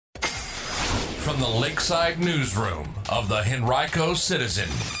from the Lakeside Newsroom of the Henrico Citizen,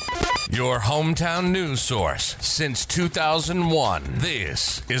 your hometown news source since 2001.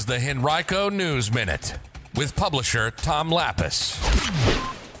 This is the Henrico News Minute with publisher Tom Lapis.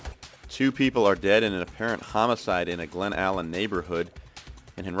 2 people are dead in an apparent homicide in a Glen Allen neighborhood,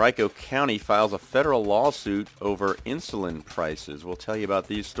 and Henrico County files a federal lawsuit over insulin prices. We'll tell you about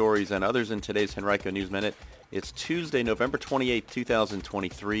these stories and others in today's Henrico News Minute. It's Tuesday, November 28,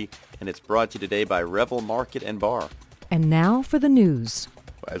 2023, and it's brought to you today by Revel Market and Bar. And now for the news.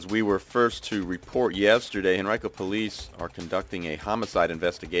 As we were first to report yesterday, Henrico police are conducting a homicide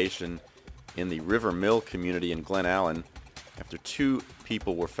investigation in the River Mill community in Glen Allen after 2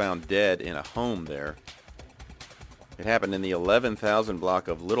 people were found dead in a home there. It happened in the 11,000 block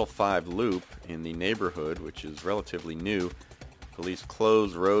of Little 5 Loop in the neighborhood, which is relatively new. Police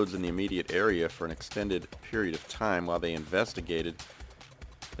closed roads in the immediate area for an extended period of time while they investigated.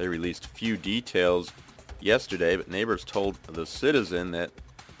 They released few details yesterday, but neighbors told the Citizen that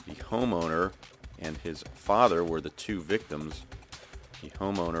the homeowner and his father were the 2 victims. The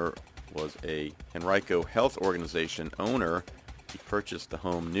homeowner was a Henrico Health Organization owner. He purchased the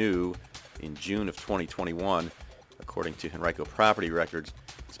home new in June of 2021. According to Henrico property records,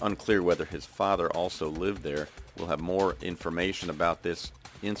 it's unclear whether his father also lived there. We'll have more information about this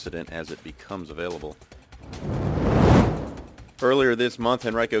incident as it becomes available. Earlier this month,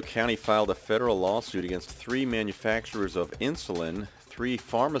 Henrico County filed a federal lawsuit against 3 manufacturers of insulin, 3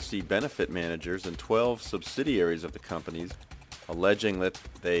 pharmacy benefit managers, and 12 subsidiaries of the companies, alleging that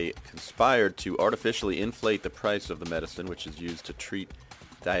they conspired to artificially inflate the price of the medicine, which is used to treat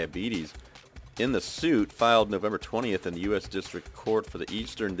diabetes. In the suit, filed November 20th in the U.S. District Court for the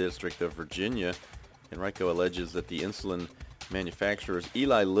Eastern District of Virginia, Henrico alleges that the insulin manufacturers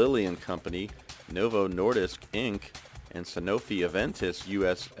Eli Lilly and Company, Novo Nordisk Inc., and Sanofi Aventis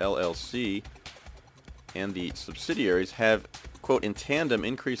US LLC and the subsidiaries have, quote, in tandem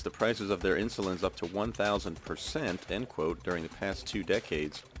increased the prices of their insulins up to 1,000%, end quote, during the past 2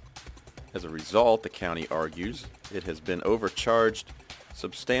 decades. As a result, the county argues, it has been overcharged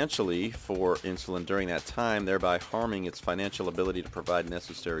substantially for insulin during that time, thereby harming its financial ability to provide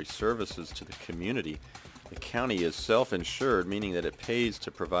necessary services to the community. The county is self-insured, meaning that it pays to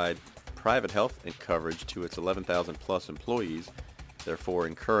provide private health coverage to its 11,000 plus employees, therefore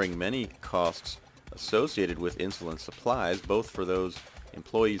incurring many costs associated with insulin supplies, both for those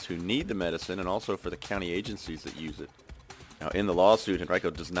employees who need the medicine and also for the county agencies that use it. Now, in the lawsuit, Henrico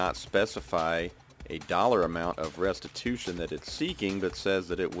does not specify a dollar amount of restitution that it's seeking, but says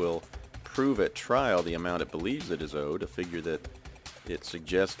that it will prove at trial the amount it believes it is owed, a figure that it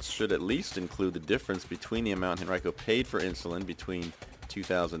suggests should at least include the difference between the amount Henrico paid for insulin between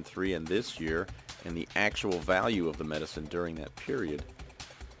 2003 and this year and the actual value of the medicine during that period.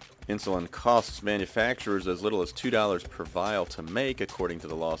 Insulin costs manufacturers as little as $2 per vial to make, according to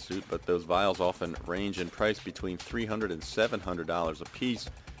the lawsuit, but those vials often range in price between $300 and $700 a piece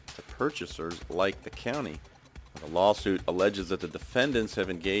to purchasers like the county. The lawsuit alleges that the defendants have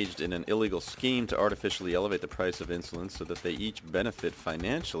engaged in an illegal scheme to artificially elevate the price of insulin so that they each benefit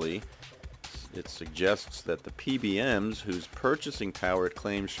financially. It suggests that the PBMs, whose purchasing power it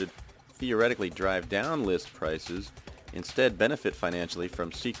claims should theoretically drive down list prices, instead benefit financially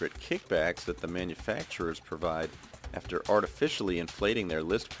from secret kickbacks that the manufacturers provide after artificially inflating their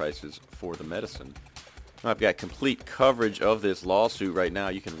list prices for the medicine. I've got complete coverage of this lawsuit right now.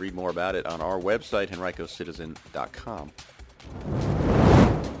 You can read more about it on our website, henricocitizen.com.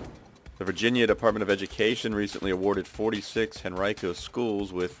 The Virginia Department of Education recently awarded 46 Henrico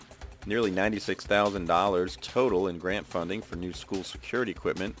schools with nearly $96,000 total in grant funding for new school security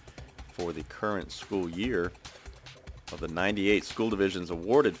equipment for the current school year. Of the 98 school divisions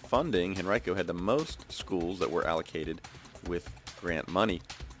awarded funding, Henrico had the most schools that were allocated with grant money.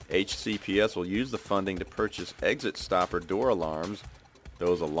 HCPS will use the funding to purchase exit stopper door alarms.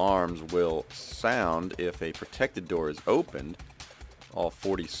 Those alarms will sound if a protected door is opened. All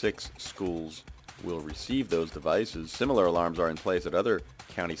 46 schools will receive those devices. Similar alarms are in place at other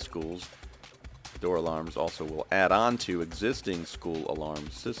county schools. Door alarms also will add on to existing school alarm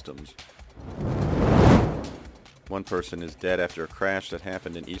systems. One person is dead after a crash that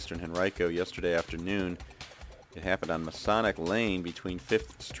happened in Eastern Henrico yesterday afternoon. It happened on Masonic Lane between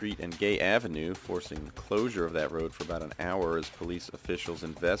 5th Street and Gay Avenue, forcing the closure of that road for about an hour as police officials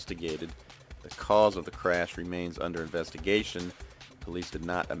investigated. The cause of the crash remains under investigation. Police did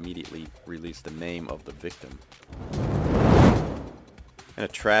not immediately release the name of the victim. And a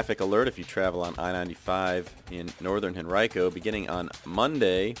traffic alert if you travel on I-95 in Northern Henrico. Beginning on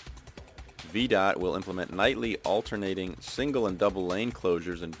Monday, VDOT will implement nightly alternating single and double lane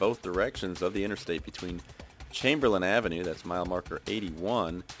closures in both directions of the interstate between Chamberlain Avenue, that's mile marker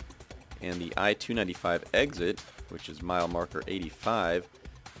 81, and the I-295 exit, which is mile marker 85.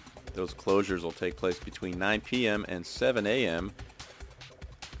 Those closures will take place between 9 p.m. and 7 a.m.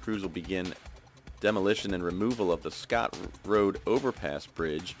 Crews will begin demolition and removal of the Scott Road Overpass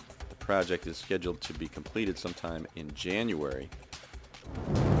Bridge. The project is scheduled to be completed sometime in January.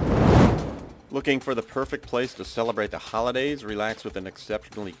 Looking for the perfect place to celebrate the holidays, relax with an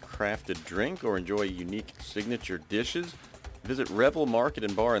exceptionally crafted drink, or enjoy unique signature dishes? Visit Revel Market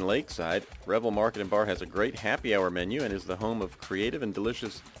and Bar in Lakeside. Revel Market and Bar has a great happy hour menu and is the home of creative and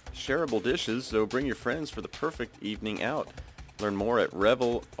delicious shareable dishes, so bring your friends for the perfect evening out. Learn more at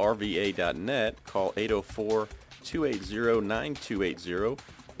revelrva.net, call 804-280-9280,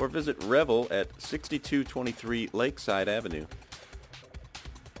 or visit Revel at 6223 Lakeside Avenue.